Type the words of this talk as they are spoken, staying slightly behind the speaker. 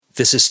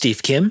This is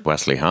Steve Kim.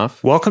 Wesley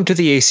Huff. Welcome to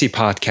the AC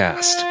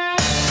Podcast.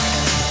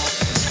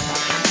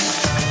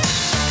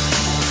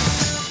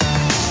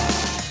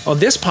 On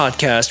this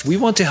podcast, we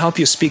want to help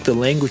you speak the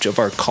language of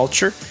our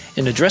culture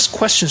and address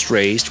questions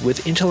raised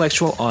with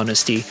intellectual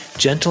honesty,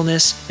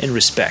 gentleness, and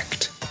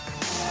respect.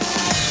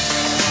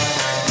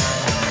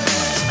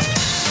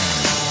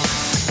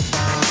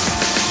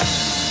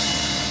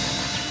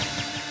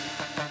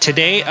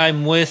 Today,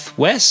 I'm with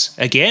Wes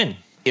again.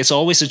 It's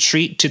always a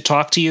treat to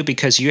talk to you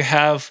because you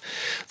have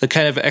the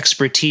kind of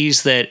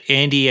expertise that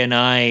Andy and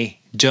I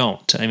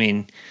don't. I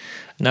mean,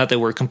 not that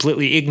we're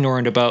completely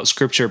ignorant about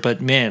scripture, but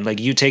man,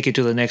 like you take it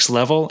to the next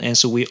level. And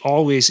so we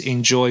always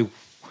enjoy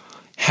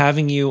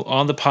having you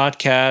on the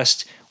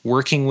podcast,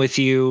 working with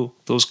you,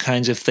 those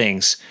kinds of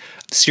things.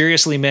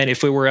 Seriously, man,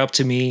 if it were up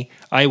to me,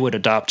 I would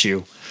adopt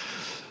you.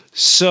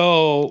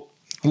 So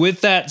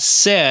with that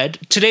said,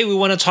 today we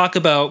want to talk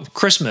about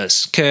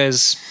Christmas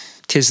because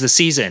 'tis the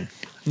season.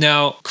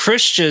 Now,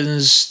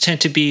 Christians tend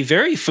to be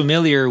very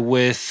familiar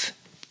with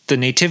the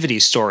nativity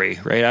story,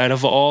 right? Out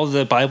of all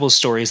the Bible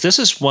stories, this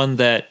is one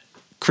that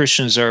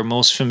Christians are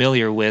most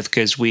familiar with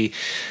because we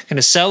kind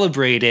of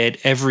celebrate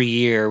it every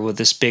year with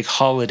this big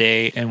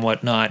holiday and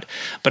whatnot.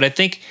 But I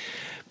think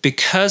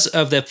because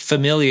of the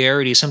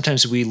familiarity,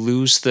 sometimes we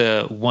lose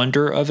the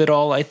wonder of it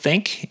all, I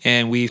think,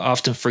 and we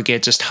often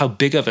forget just how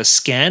big of a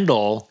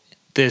scandal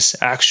this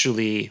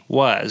actually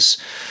was.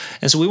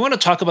 And so we want to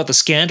talk about the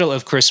scandal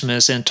of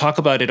Christmas and talk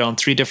about it on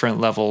three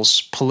different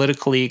levels: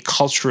 politically,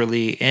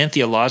 culturally, and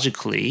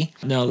theologically.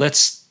 Now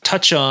let's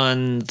touch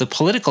on the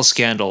political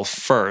scandal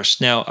first.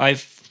 Now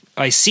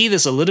I see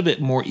this a little bit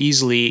more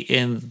easily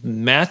in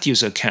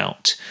Matthew's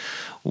account,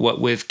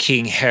 what with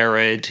King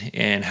Herod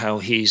and how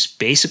he's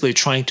basically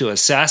trying to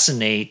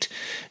assassinate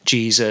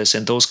Jesus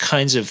and those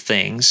kinds of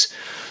things.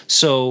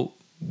 So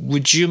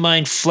would you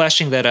mind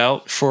fleshing that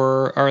out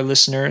for our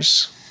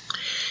listeners?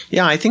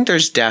 Yeah, I think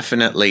there's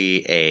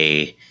definitely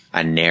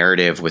a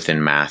narrative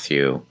within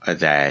Matthew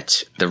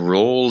that the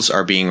roles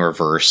are being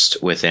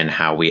reversed within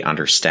how we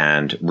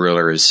understand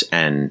rulers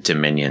and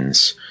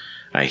dominions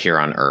here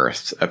on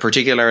earth,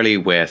 particularly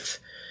with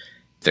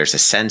there's a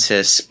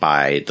census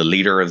by the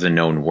leader of the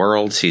known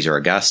world, Caesar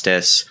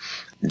Augustus.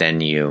 Then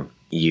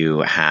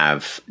you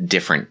have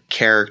different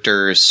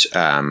characters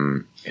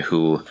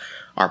who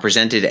are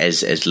presented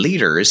as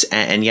leaders,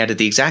 and yet at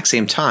the exact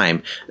same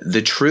time,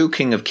 the true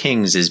King of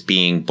Kings is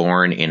being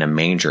born in a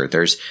manger.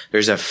 There's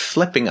a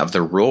flipping of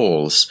the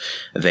roles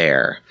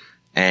there.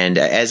 And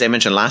as I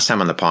mentioned last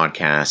time on the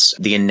podcast,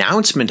 the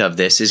announcement of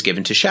this is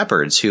given to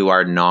shepherds who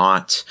are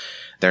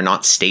they're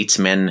not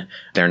statesmen,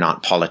 they're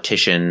not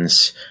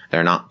politicians,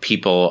 they're not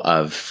people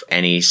of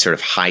any sort of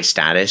high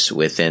status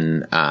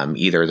within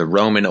either the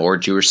Roman or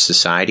Jewish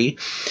society.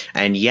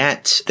 And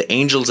yet the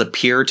angels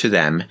appear to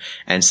them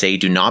and say,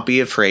 "Do not be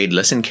afraid,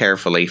 listen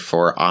carefully,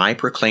 for I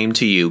proclaim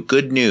to you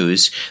good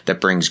news that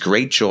brings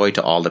great joy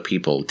to all the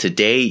people.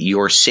 Today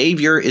your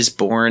Savior is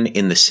born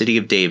in the city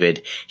of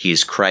David. He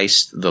is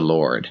Christ the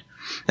Lord."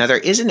 Now, there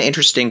is an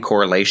interesting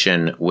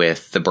correlation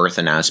with the birth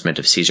announcement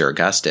of Caesar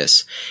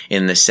Augustus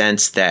in the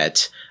sense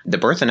that the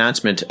birth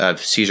announcement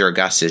of Caesar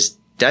Augustus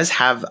does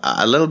have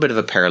a little bit of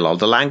a parallel.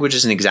 The language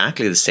isn't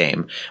exactly the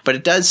same, but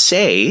it does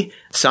say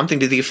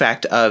something to the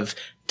effect of,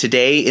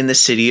 "Today in the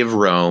city of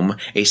Rome,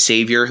 a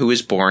Savior who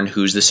is born,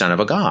 who's the Son of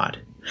a God."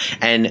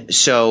 And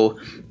so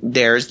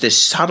there's this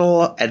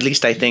subtle, at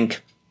least I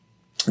think,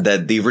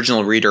 that the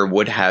original reader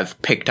would have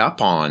picked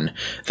up on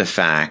the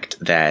fact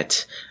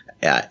that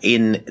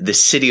in the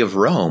city of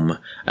Rome,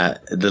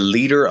 the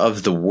leader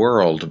of the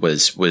world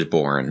was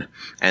born,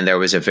 and there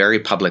was a very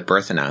public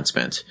birth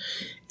announcement.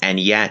 And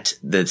yet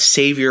the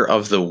Savior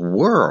of the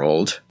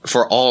world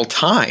for all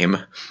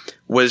time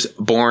was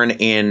born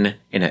in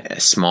a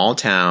small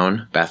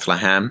town,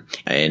 Bethlehem,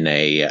 in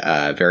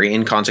a very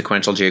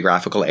inconsequential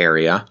geographical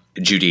area,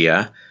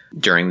 Judea,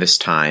 during this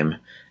time,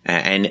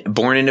 and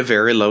born in a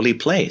very lowly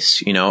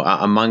place,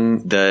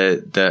 among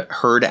the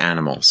herd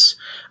animals,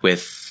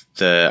 with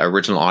the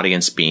original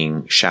audience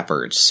being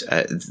shepherds.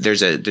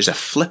 There's a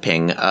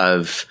flipping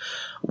of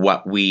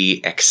what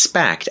we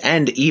expect,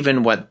 and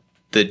even what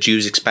the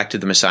Jews expected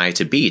the Messiah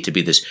to be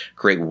this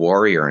great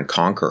warrior and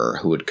conqueror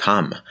who would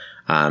come.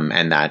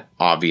 And that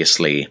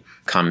obviously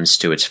comes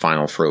to its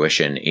final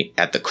fruition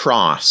at the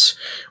cross,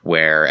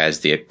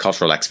 whereas the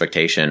cultural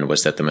expectation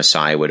was that the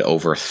Messiah would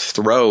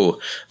overthrow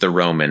the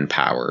Roman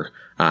power,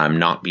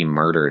 not be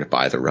murdered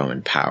by the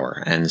Roman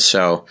power. And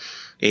so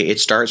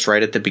it starts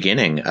right at the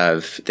beginning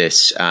of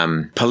this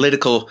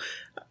political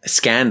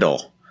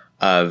scandal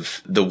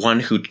of the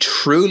one who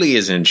truly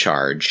is in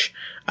charge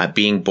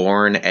being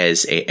born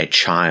as a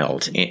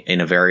child in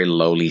a very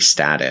lowly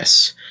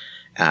status,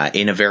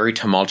 in a very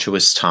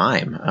tumultuous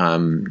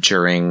time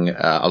during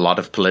a lot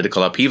of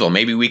political upheaval.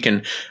 Maybe we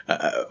can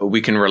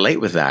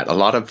relate with that. A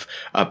lot of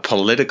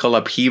political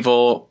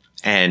upheaval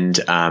and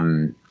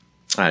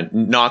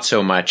not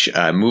so much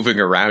moving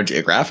around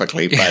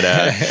geographically, but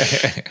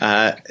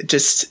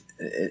just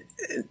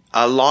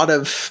a lot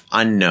of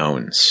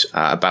unknowns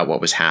about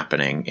what was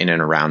happening in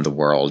and around the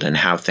world and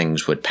how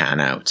things would pan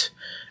out.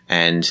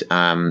 And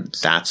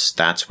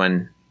that's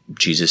when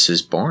Jesus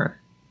is born.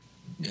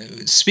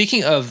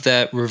 Speaking of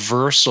that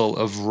reversal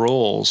of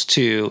roles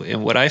too,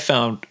 and what I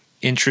found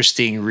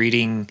interesting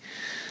reading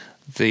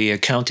the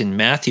account in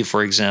Matthew,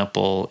 for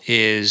example,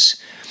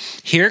 is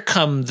here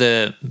come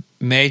the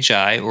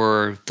Magi,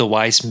 or the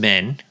wise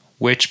men,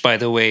 which, by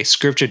the way,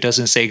 Scripture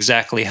doesn't say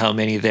exactly how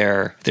many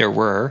there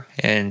were.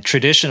 And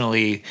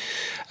traditionally,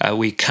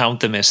 we count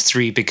them as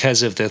 3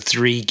 because of the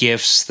 3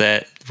 gifts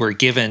that were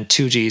given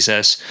to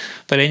Jesus.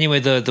 But anyway,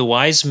 the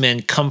wise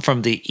men come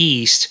from the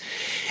east,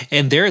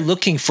 and they're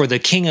looking for the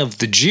king of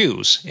the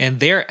Jews. And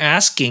they're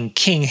asking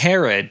King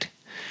Herod.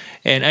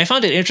 And I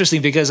found it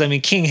interesting because, I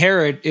mean, King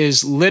Herod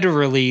is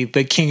literally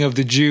the king of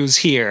the Jews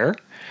here,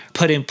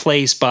 put in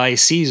place by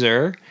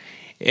Caesar.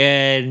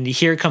 And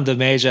here come the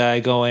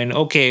Magi going,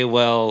 okay,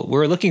 well,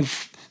 we're looking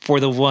for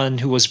the one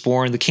who was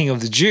born, the king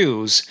of the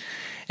Jews.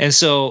 And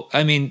so,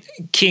 I mean,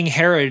 King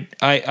Herod,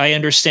 I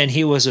understand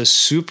he was a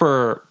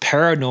super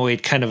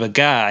paranoid kind of a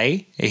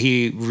guy.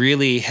 He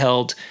really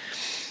held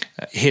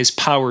his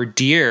power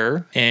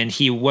dear, and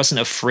he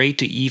wasn't afraid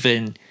to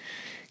even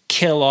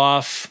kill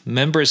off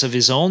members of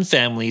his own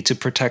family to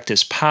protect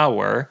his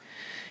power.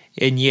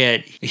 And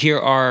yet, here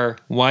are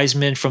wise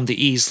men from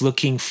the east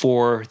looking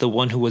for the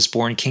one who was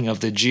born king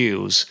of the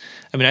Jews.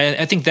 I mean,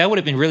 I think that would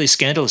have been really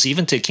scandalous,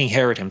 even to King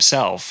Herod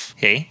himself,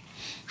 hey?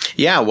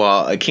 Yeah,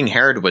 well, King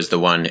Herod was the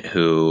one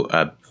who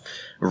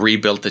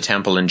rebuilt the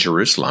temple in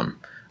Jerusalem,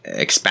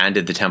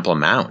 expanded the Temple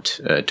Mount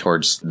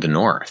towards the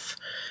north.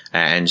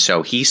 And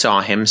so he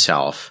saw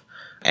himself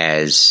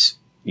as,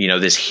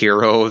 this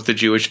hero of the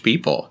Jewish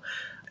people.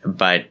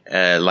 But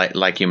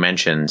like you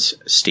mentioned,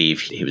 Steve,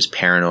 he was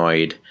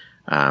paranoid.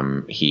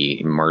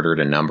 He murdered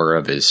a number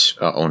of his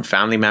own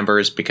family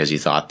members because he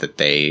thought that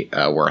they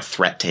were a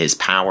threat to his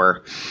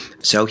power.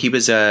 So he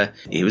was a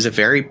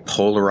very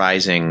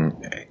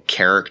polarizing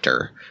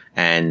character,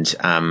 and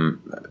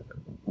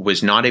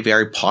was not a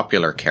very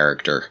popular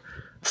character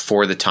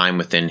for the time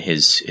within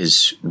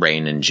his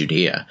reign in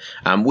Judea,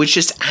 which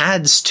just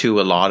adds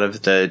to a lot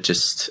of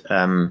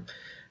the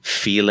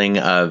feeling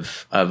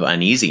of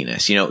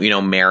uneasiness.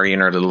 Mary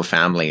and her little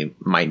family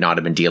might not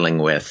have been dealing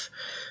with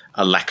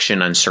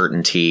election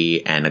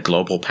uncertainty and a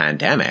global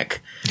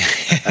pandemic.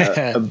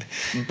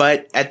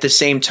 But at the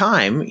same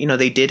time,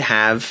 they did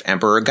have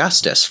Emperor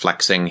Augustus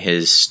flexing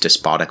his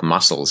despotic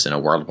muscles in a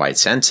worldwide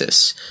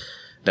census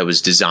that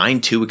was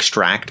designed to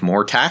extract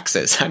more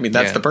taxes. I mean,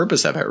 that's the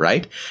purpose of it,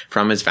 right?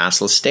 From his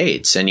vassal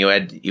states. And you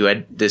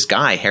had this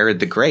guy, Herod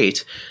the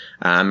Great,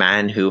 a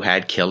man who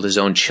had killed his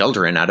own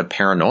children out of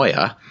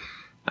paranoia,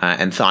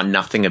 and thought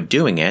nothing of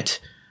doing it,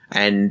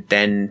 and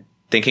then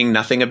thinking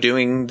nothing of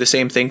doing the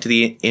same thing to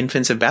the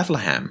infants of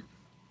Bethlehem.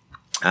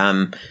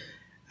 And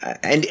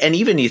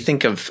even you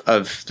think of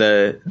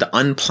the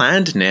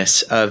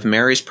unplannedness of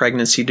Mary's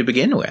pregnancy to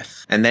begin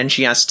with. And then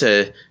she has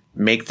to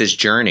make this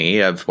journey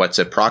of what's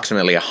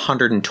approximately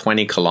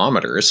 120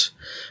 kilometers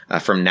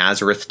from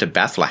Nazareth to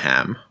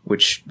Bethlehem,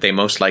 which they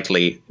most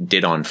likely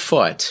did on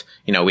foot.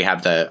 We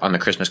have on the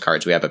Christmas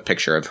cards, we have a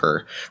picture of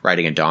her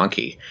riding a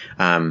donkey.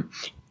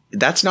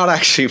 That's not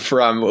actually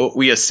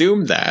we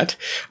assume that,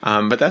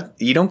 but that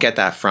you don't get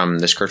that from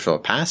the scriptural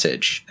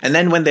passage. And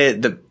then when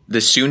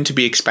the soon to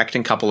be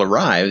expecting couple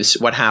arrives,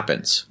 what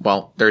happens?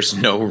 Well, there's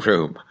no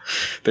room.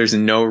 There's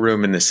no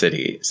room in the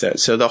city.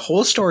 So the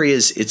whole story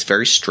it's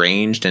very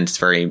strange, and it's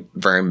very,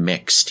 very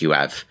mixed. You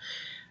have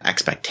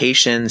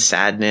expectation,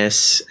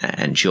 sadness,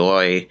 and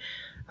joy.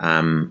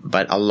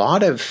 But a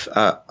lot of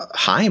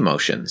high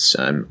emotions,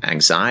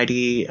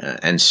 anxiety,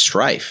 and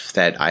strife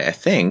that I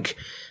think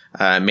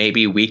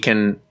maybe we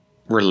can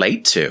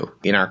relate to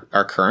in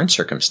our current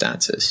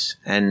circumstances.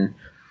 And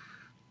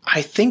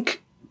I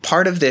think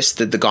part of this,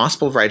 that the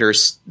gospel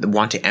writers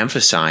want to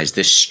emphasize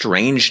this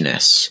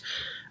strangeness.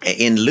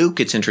 In Luke,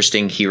 it's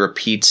interesting, he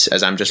repeats,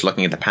 as I'm just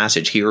looking at the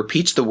passage, he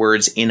repeats the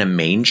words "in a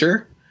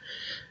manger"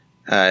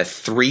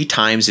 3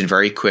 times in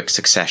very quick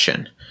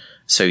succession.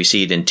 So you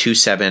see it in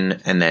 2:7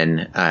 and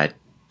then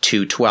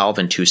 2:12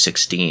 and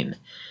 2:16.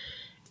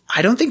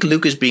 I don't think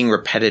Luke is being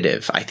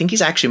repetitive. I think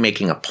he's actually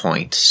making a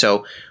point.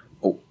 So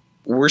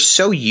we're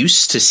so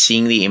used to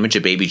seeing the image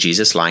of baby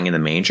Jesus lying in the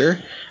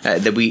manger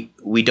that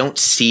we don't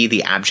see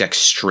the abject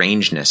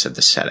strangeness of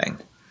the setting.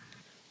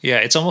 Yeah,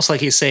 it's almost like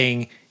he's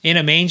saying, in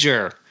a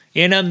manger,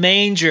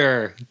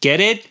 get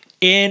it?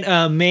 In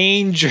a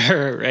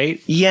manger,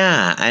 right?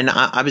 Yeah, and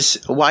I was,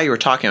 while you were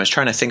talking, I was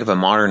trying to think of a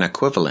modern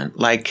equivalent.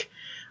 Like,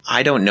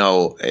 I don't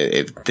know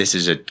if this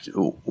is a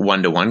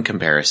one-to-one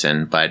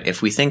comparison, but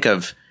if we think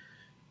of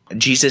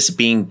Jesus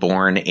being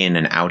born in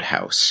an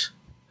outhouse,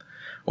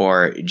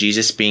 or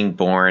Jesus being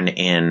born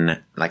in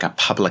like a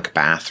public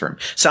bathroom,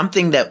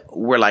 something that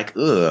we're like,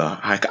 ugh,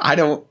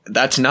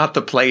 that's not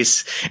the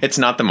place. It's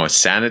not the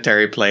most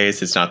sanitary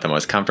place. It's not the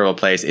most comfortable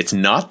place. It's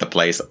not the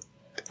place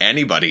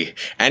any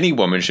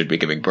woman should be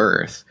giving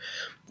birth.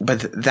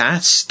 But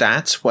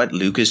that's what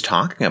Luke is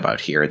talking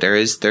about here.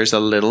 There's a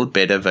little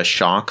bit of a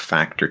shock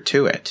factor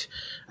to it.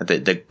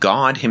 The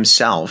God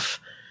himself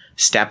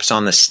steps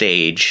on the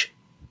stage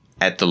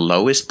at the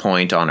lowest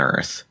point on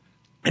earth,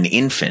 an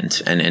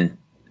infant, and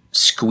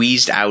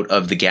squeezed out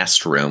of the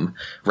guest room,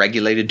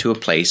 regulated to a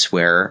place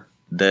where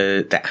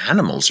the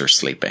animals are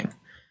sleeping.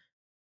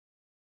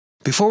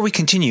 Before we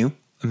continue,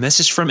 a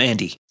message from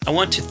Andy. I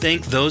want to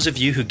thank those of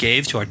you who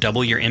gave to our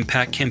Double Your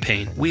Impact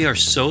campaign. We are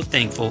so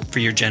thankful for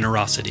your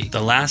generosity.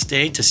 The last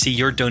day to see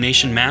your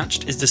donation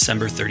matched is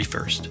December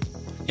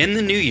 31st. In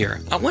the new year,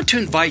 I want to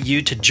invite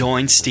you to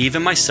join Steve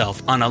and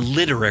myself on a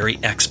literary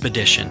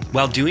expedition.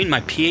 While doing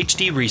my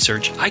PhD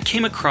research, I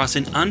came across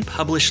an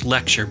unpublished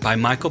lecture by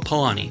Michael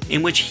Polanyi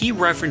in which he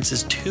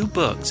references 2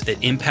 books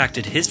that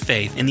impacted his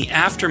faith in the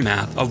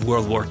aftermath of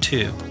World War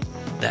II.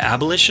 The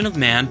Abolition of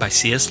Man by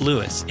C.S.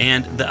 Lewis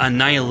and The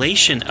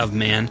Annihilation of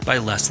Man by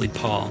Leslie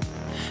Paul.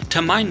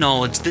 To my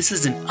knowledge, this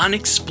is an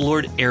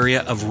unexplored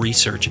area of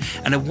research,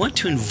 and I want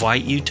to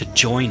invite you to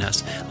join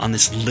us on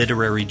this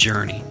literary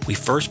journey. We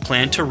first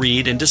plan to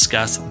read and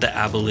discuss The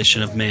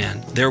Abolition of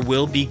Man. There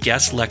will be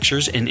guest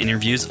lectures and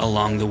interviews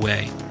along the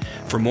way.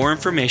 For more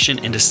information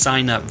and to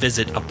sign up,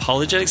 visit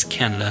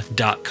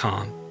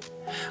apologeticscanada.com.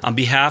 On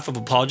behalf of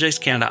Apologetics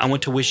Canada, I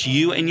want to wish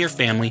you and your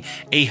family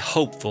a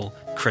hopeful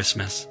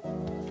Christmas.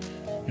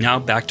 Now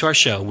back to our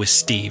show with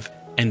Steve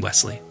and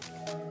Wesley.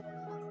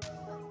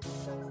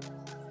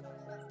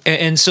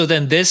 And so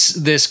then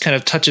this kind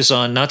of touches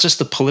on not just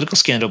the political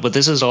scandal, but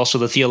this is also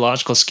the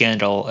theological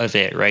scandal of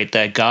it, right?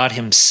 That God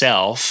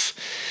himself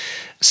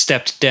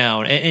stepped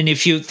down. And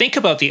if you think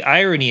about the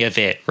irony of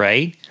it,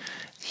 right?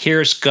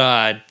 Here's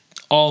God,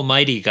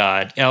 Almighty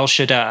God, El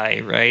Shaddai,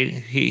 right?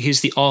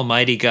 He's the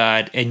Almighty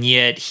God, and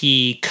yet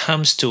he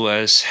comes to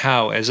us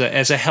how? As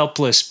a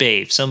helpless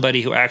babe,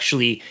 somebody who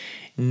actually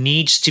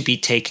needs to be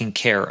taken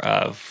care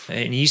of,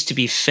 needs to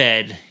be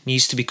fed,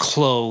 needs to be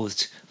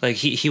clothed. Like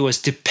he was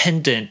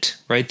dependent,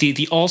 right?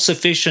 The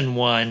all-sufficient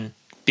one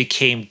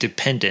became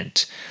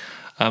dependent.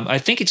 I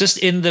think it's just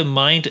in the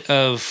mind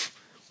of,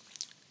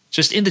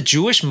 just in the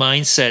Jewish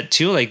mindset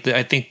too. Like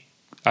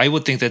I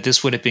would think that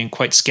this would have been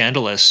quite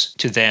scandalous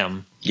to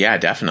them. Yeah,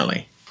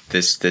 definitely.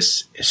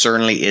 This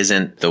certainly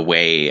isn't the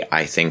way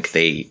I think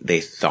they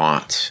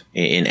thought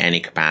in any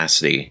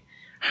capacity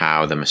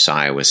how the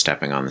Messiah was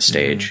stepping on the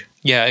stage.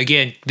 Yeah,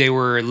 again, they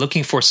were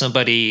looking for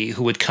somebody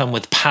who would come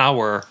with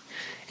power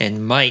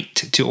and might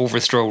to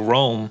overthrow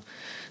Rome.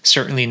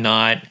 Certainly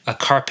not a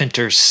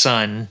carpenter's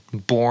son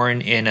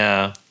born in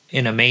a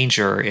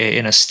manger,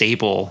 in a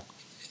stable.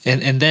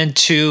 And then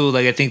too,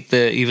 like I think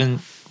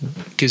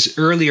because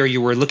earlier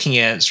you were looking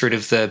at sort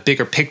of the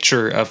bigger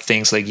picture of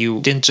things, like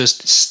you didn't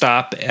just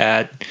stop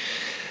at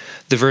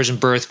the virgin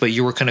birth, but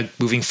you were kind of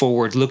moving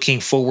forward, looking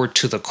forward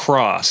to the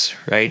cross,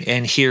 right?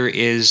 And here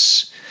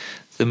is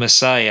the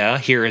Messiah,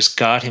 here is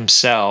God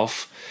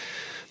himself.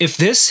 If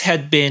this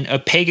had been a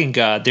pagan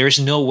god, there's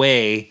no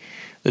way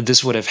that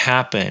this would have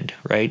happened,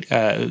 right?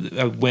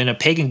 When a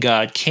pagan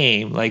god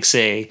came, like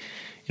say,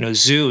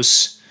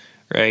 Zeus,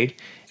 right?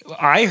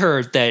 I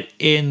heard that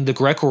in the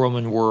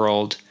Greco-Roman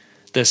world,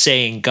 the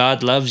saying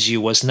 "God loves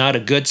you" was not a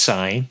good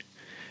sign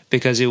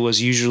because it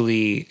was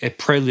usually a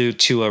prelude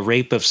to a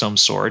rape of some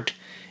sort.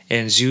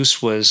 And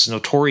Zeus was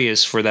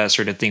notorious for that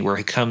sort of thing, where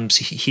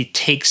he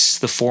takes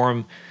the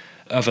form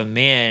of a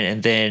man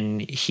and then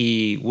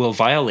he will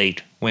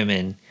violate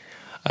women.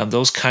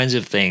 Those kinds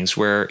of things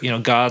where,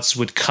 gods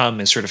would come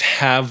and sort of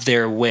have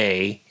their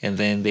way and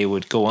then they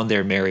would go on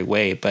their merry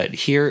way. But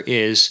here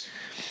is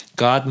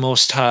God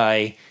Most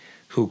High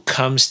who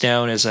comes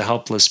down as a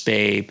helpless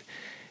babe,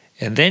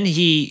 and then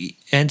he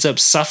ends up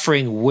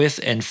suffering with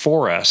and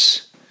for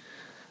us,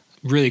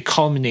 really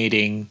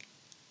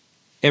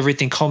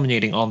everything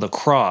culminating on the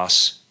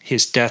cross,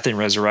 his death and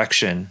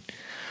resurrection.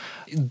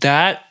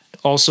 That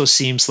also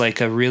seems like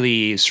a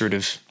really sort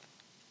of,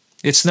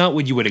 it's not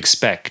what you would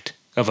expect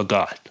of a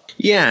god.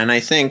 Yeah, and I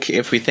think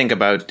if we think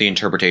about the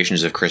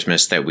interpretations of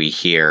Christmas that we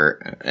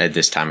hear at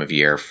this time of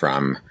year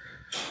from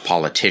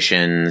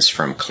politicians,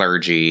 from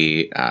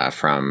clergy,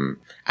 from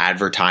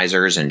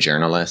advertisers and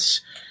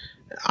journalists,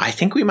 I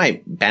think we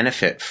might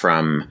benefit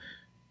from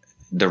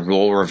the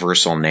role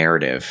reversal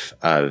narrative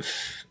of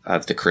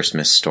the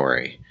Christmas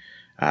story,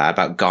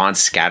 about God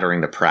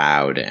scattering the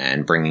proud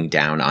and bringing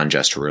down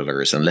unjust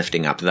rulers and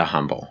lifting up the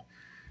humble.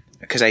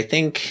 Because I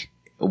think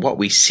what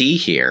we see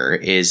here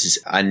is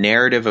a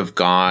narrative of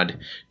God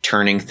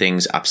turning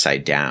things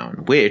upside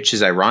down, which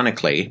is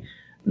ironically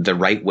the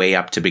right way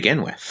up to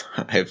begin with.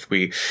 If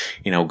we,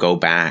 go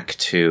back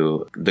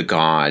to the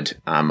God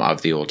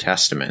of the Old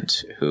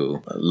Testament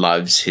who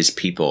loves his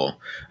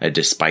people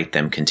despite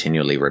them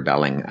continually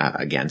rebelling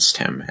against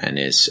him and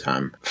is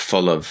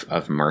full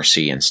of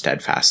mercy and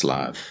steadfast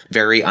love.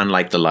 Very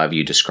unlike the love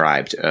you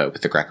described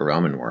with the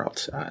Greco-Roman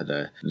world.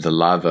 The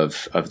love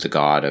of the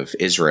God of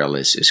Israel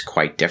is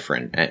quite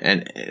different.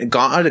 And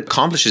God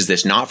accomplishes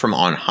this not from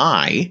on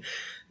high,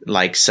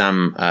 like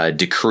some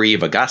decree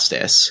of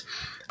Augustus,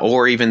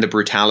 or even the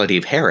brutality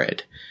of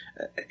Herod.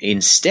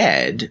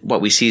 instead,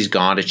 what we see is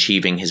God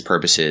achieving his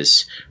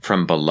purposes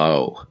from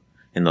below,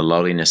 in the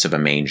lowliness of a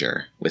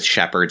manger, with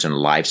shepherds and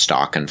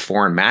livestock and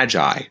foreign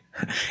magi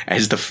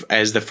as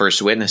the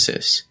first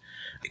witnesses.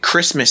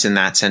 Christmas, in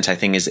that sense, I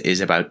think is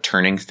about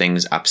turning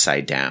things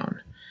upside down.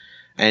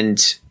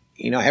 And,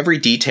 every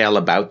detail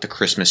about the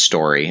Christmas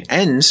story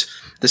ends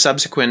the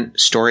subsequent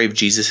story of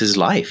Jesus'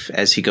 life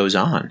as he goes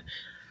on.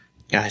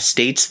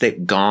 States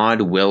that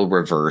God will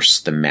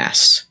reverse the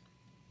mess,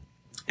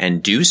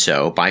 and do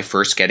so by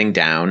first getting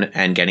down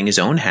and getting his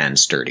own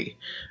hands dirty,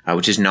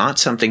 which is not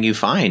something you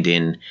find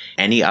in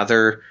any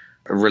other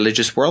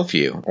religious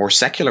worldview or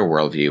secular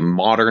worldview,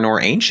 modern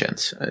or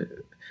ancient.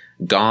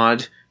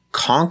 God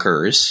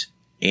conquers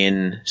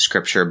in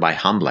Scripture by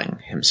humbling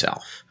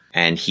himself,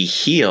 and he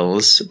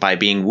heals by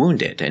being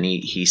wounded, and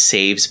he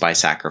saves by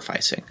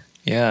sacrificing.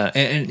 Yeah,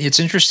 and it's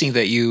interesting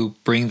that you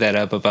bring that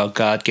up about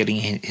God getting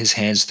his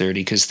hands dirty,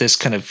 because this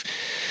kind of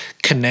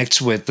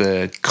connects with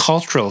the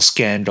cultural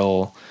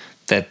scandal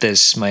that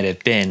this might have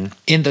been,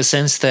 in the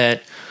sense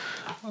that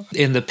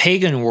in the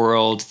pagan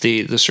world,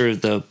 the sort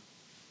of the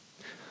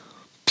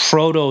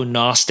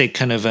proto-Gnostic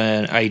kind of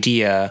an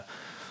idea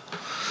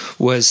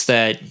was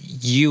that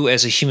you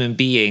as a human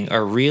being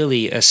are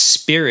really a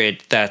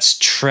spirit that's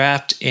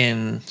trapped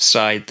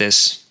inside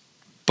this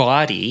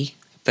body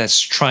that's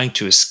trying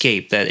to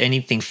escape, that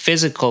anything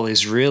physical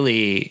is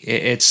really,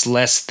 it's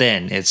less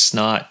than, it's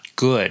not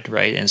good,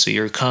 right? And so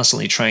you're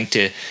constantly trying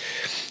to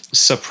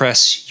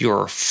suppress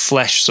your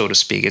flesh, so to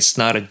speak. It's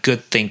not a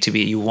good thing to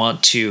be. You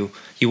want your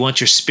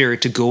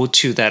spirit to go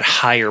to that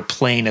higher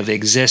plane of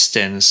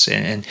existence.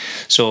 And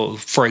so,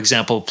 for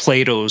example,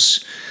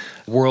 Plato's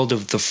world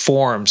of the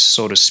forms,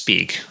 so to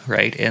speak,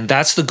 right? And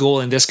that's the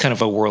goal in this kind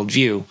of a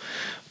worldview.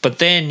 But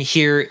then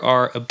here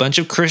are a bunch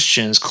of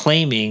Christians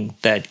claiming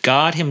that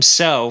God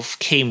himself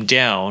came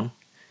down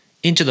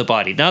into the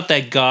body. Not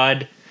that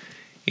God,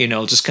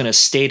 just kind of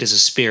stayed as a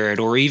spirit,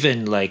 or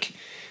even like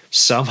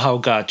somehow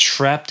got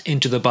trapped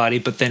into the body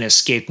but then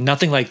escaped.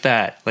 Nothing like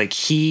that. Like,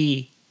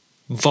 he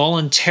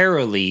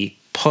voluntarily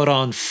put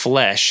on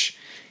flesh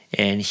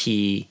and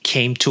he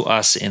came to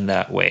us in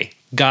that way.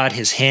 Got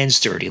his hands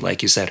dirty,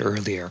 like you said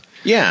earlier.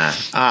 Yeah,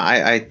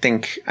 I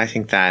think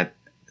that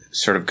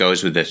sort of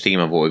goes with the theme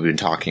of what we've been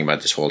talking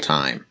about this whole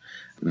time.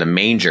 The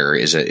manger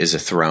is a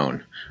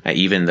throne,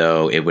 even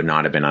though it would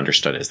not have been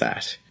understood as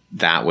that.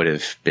 That would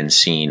have been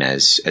seen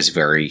as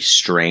very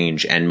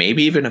strange and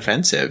maybe even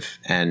offensive.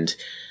 And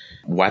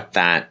what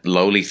that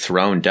lowly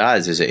throne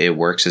does is it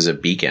works as a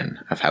beacon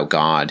of how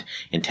God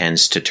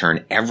intends to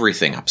turn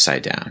everything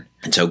upside down.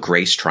 And so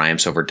grace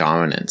triumphs over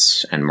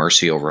dominance and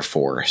mercy over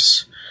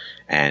force.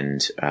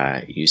 And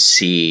you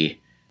see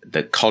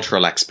the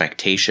cultural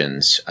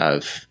expectations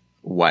of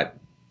what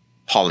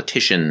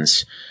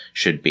politicians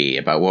should be,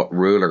 about what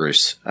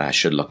rulers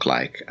should look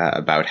like,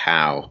 about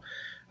how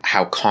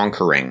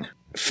conquering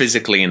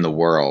physically in the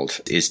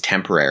world is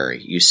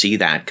temporary. You see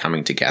that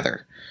coming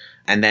together.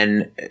 And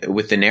then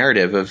with the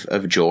narrative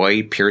of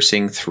joy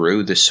piercing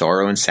through the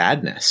sorrow and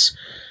sadness,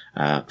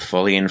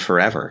 fully and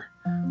forever.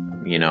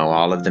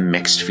 All of the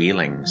mixed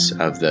feelings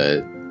of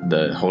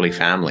the Holy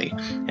Family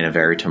in a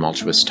very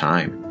tumultuous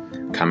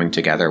time, coming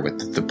together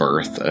with the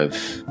birth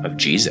of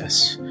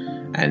Jesus.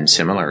 And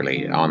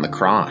similarly, on the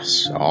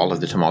cross, all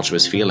of the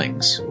tumultuous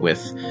feelings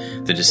with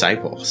the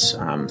disciples,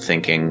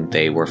 thinking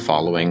they were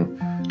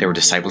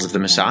disciples of the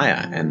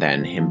Messiah, and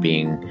then him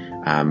being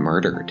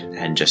murdered,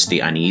 and just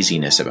the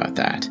uneasiness about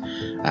that,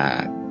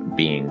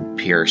 being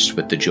pierced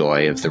with the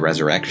joy of the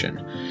resurrection.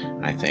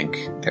 I think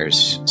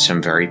there's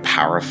some very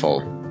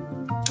powerful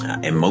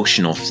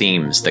emotional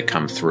themes that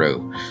come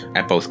through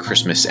at both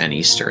Christmas and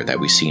Easter that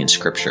we see in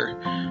Scripture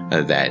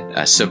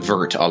that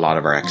subvert a lot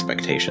of our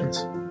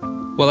expectations.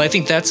 Well, I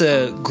think that's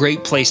a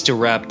great place to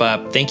wrap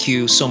up. Thank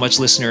you so much,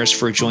 listeners,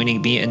 for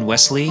joining me and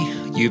Wesley.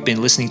 You've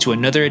been listening to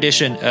another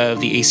edition of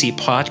the AC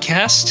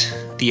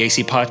Podcast. The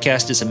AC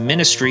Podcast is a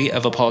ministry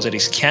of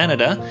Apologetics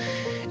Canada,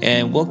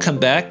 and we'll come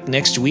back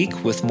next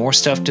week with more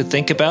stuff to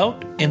think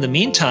about. In the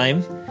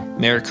meantime,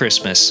 Merry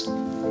Christmas.